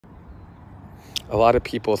A lot of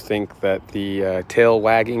people think that the tail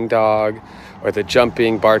wagging dog or the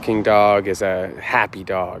jumping, barking dog is a happy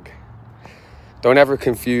dog. Don't ever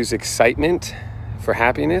confuse excitement for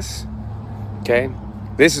happiness, okay?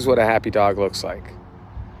 This is what a happy dog looks like.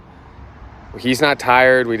 He's not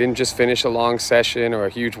tired. We didn't just finish a long session or a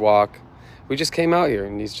huge walk. We just came out here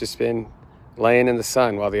and he's just been laying in the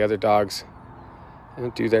sun while the other dogs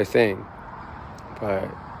do their thing. But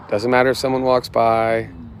doesn't matter if someone walks by.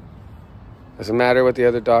 Doesn't matter what the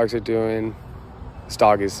other dogs are doing. This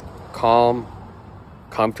dog is calm,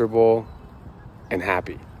 comfortable, and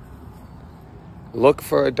happy. Look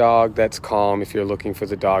for a dog that's calm if you're looking for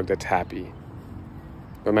the dog that's happy.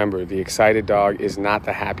 Remember, the excited dog is not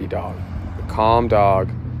the happy dog. The calm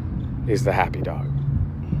dog is the happy dog.